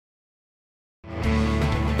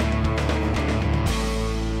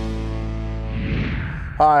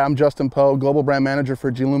Hi, I'm Justin Poe, Global Brand Manager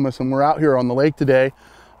for Loomis, and we're out here on the lake today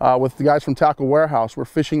with the guys from Tackle Warehouse. We're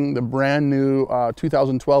fishing the brand new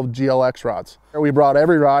 2012 GLX rods. We brought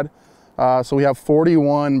every rod, so we have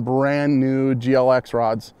 41 brand new GLX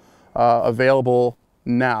rods available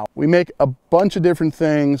now. We make a bunch of different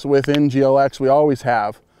things within GLX, we always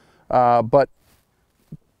have, but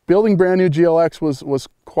building brand new GLX was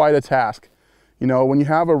quite a task. You know, when you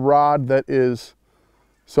have a rod that is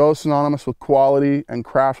so synonymous with quality and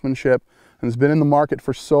craftsmanship and has been in the market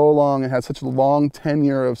for so long and has such a long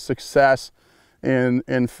tenure of success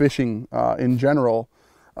in fishing in general,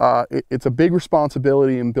 it's a big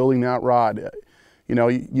responsibility in building that rod. You know,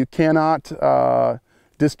 you cannot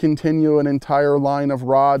discontinue an entire line of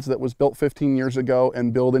rods that was built 15 years ago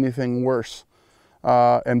and build anything worse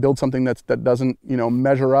and build something that doesn't, you know,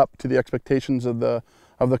 measure up to the expectations of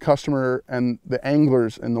the customer and the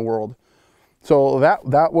anglers in the world. So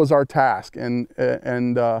that was our task, and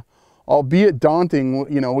albeit daunting,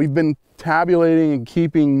 you know, we've been tabulating and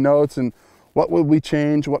keeping notes and what would we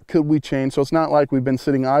change, what could we change. So it's not like we've been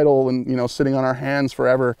sitting idle and, you know, sitting on our hands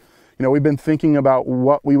forever. You know, we've been thinking about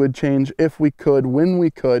what we would change if we could, when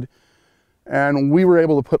we could, and we were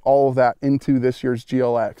able to put all of that into this year's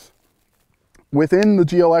GLX. Within the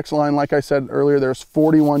GLX line, like I said earlier, there's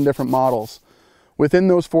 41 different models. Within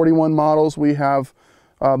those 41 models, we have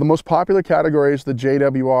the most popular category is the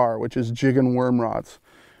JWR, which is jig and worm rods.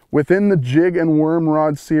 Within the jig and worm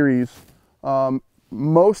rod series,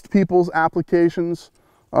 most people's applications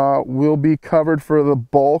will be covered for the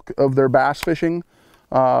bulk of their bass fishing.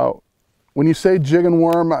 When you say jig and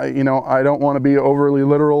worm, you know, I don't want to be overly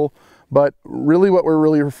literal, but really what we're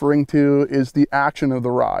really referring to is the action of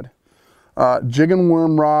the rod. Jig and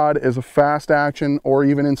worm rod is a fast action, or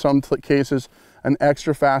even in some cases, an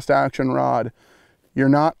extra fast action rod. You're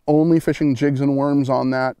not only fishing jigs and worms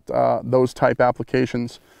on that, those type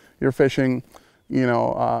applications. You're fishing, you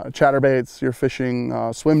know, chatterbaits, you're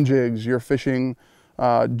fishing swim jigs, you're fishing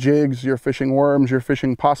jigs, you're fishing worms, you're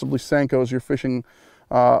fishing possibly Senkos, you're fishing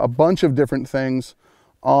a bunch of different things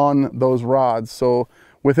on those rods. So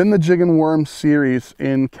within the jig and worm series,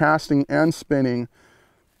 in casting and spinning,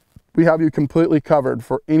 we have you completely covered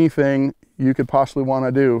for anything you could possibly want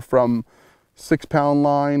to do, from 6-pound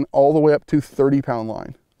line all the way up to 30-pound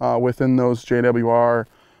line within those JWR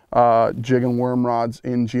jig and worm rods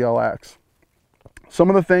in GLX. Some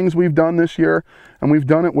of the things we've done this year, and we've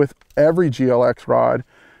done it with every GLX rod,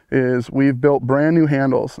 is we've built brand new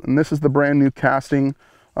handles, and this is the brand new casting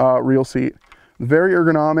reel seat. Very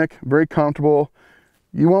ergonomic, very comfortable.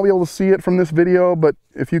 You won't be able to see it from this video, but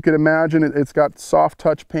if you could imagine it, it's got soft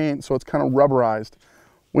touch paint, so it's kind of rubberized.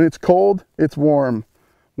 When it's cold, it's warm.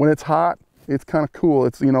 When it's hot, it's kind of cool.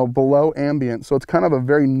 It's, you know, below ambient, so it's kind of a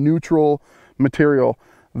very neutral material.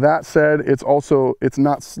 That said, it's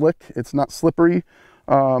not slick, it's not slippery,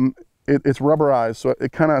 it's rubberized, so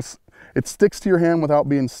it sticks to your hand without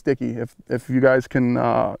being sticky, if you guys can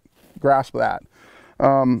grasp that.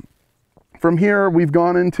 From here, we've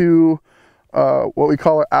gone into what we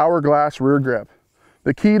call an hourglass rear grip.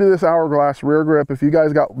 The key to this hourglass rear grip, if you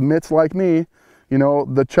guys got mitts like me, you know,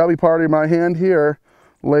 the chubby part of my hand here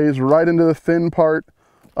lays right into the thin part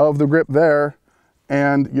of the grip there,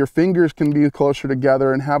 and your fingers can be closer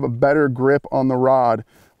together and have a better grip on the rod,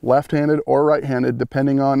 left-handed or right-handed,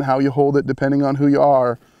 depending on how you hold it, depending on who you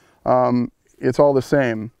are. It's all the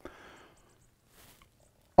same.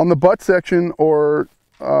 On the butt section, or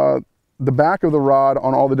the back of the rod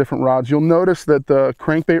on all the different rods, you'll notice that the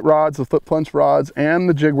crankbait rods, the flip plunge rods, and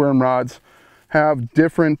the jig worm rods have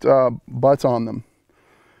different butts on them.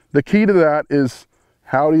 The key to that is,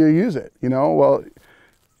 how do you use it? You know, well,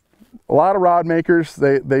 a lot of rod makers,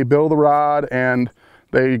 they build a rod and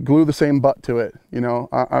they glue the same butt to it. You know,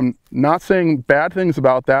 I'm not saying bad things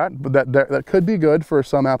about that, but that could be good for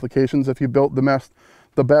some applications if you built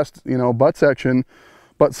the best, you know, butt section.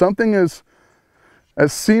 But something as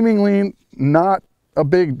seemingly not a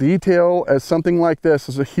big detail as something like this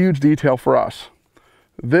is a huge detail for us.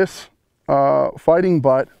 This fighting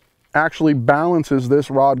butt actually balances this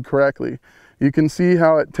rod correctly. You can see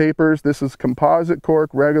how it tapers. This is composite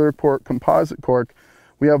cork, regular cork, composite cork.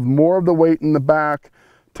 We have more of the weight in the back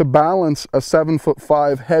to balance a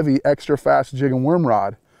 7'5" heavy extra fast jig and worm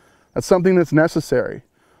rod. That's something that's necessary.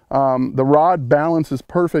 The rod balances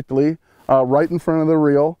perfectly right in front of the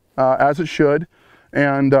reel, as it should,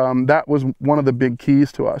 and that was one of the big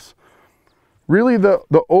keys to us. Really,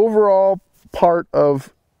 the overall part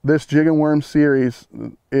of this jig and worm series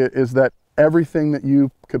is that everything that you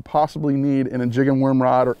could possibly need in a jig and worm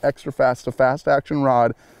rod or extra fast to fast action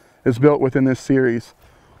rod is built within this series.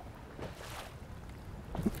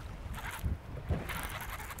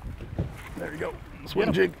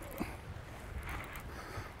 swim jig.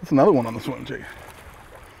 That's another one on the swim jig.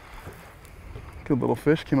 Good little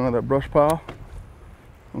fish came out of that brush pile.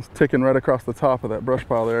 I was ticking right across the top of that brush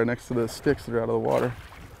pile there next to the sticks that are out of the water.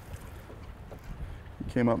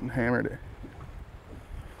 He came up and hammered it.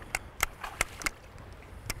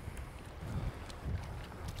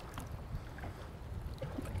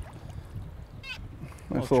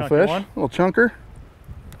 Nice little fish, little chunker.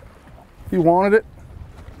 He wanted it.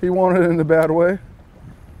 He wanted it in a bad way.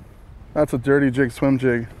 That's a dirty jig swim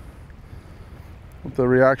jig with the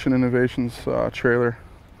Reaction Innovations trailer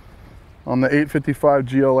on the 855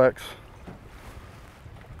 GLX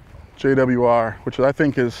JWR, which I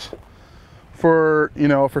think is for, you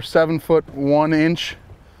know, for 7 foot 1 inch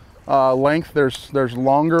length. There's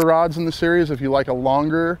longer rods in the series if you like a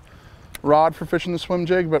longer rod for fishing the swim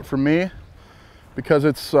jig, but for me, because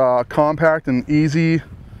it's compact and easy,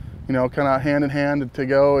 you know, kind of hand in hand to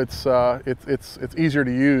go, it's easier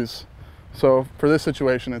to use. So for this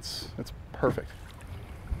situation, it's perfect.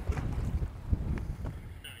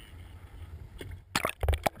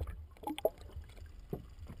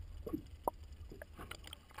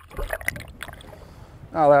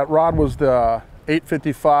 Now that rod was the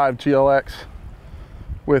 855 GLX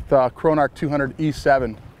with Chronarch 200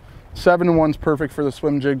 E7. 7-in-1's perfect for the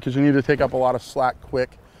swim jig because you need to take up a lot of slack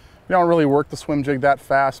quick. You don't really work the swim jig that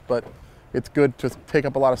fast, but it's good to take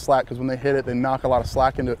up a lot of slack because when they hit it, they knock a lot of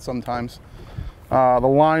slack into it sometimes. The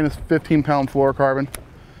line is 15-pound fluorocarbon,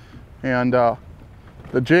 and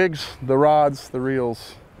the jigs, the rods, the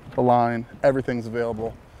reels, the line, everything's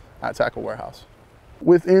available at Tackle Warehouse.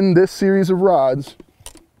 Within this series of rods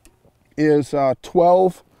is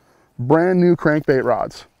 12 brand new crankbait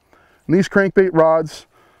rods. And these crankbait rods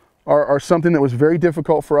are something that was very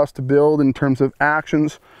difficult for us to build in terms of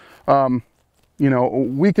actions. You know,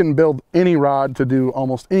 we can build any rod to do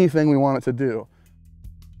almost anything we want it to do.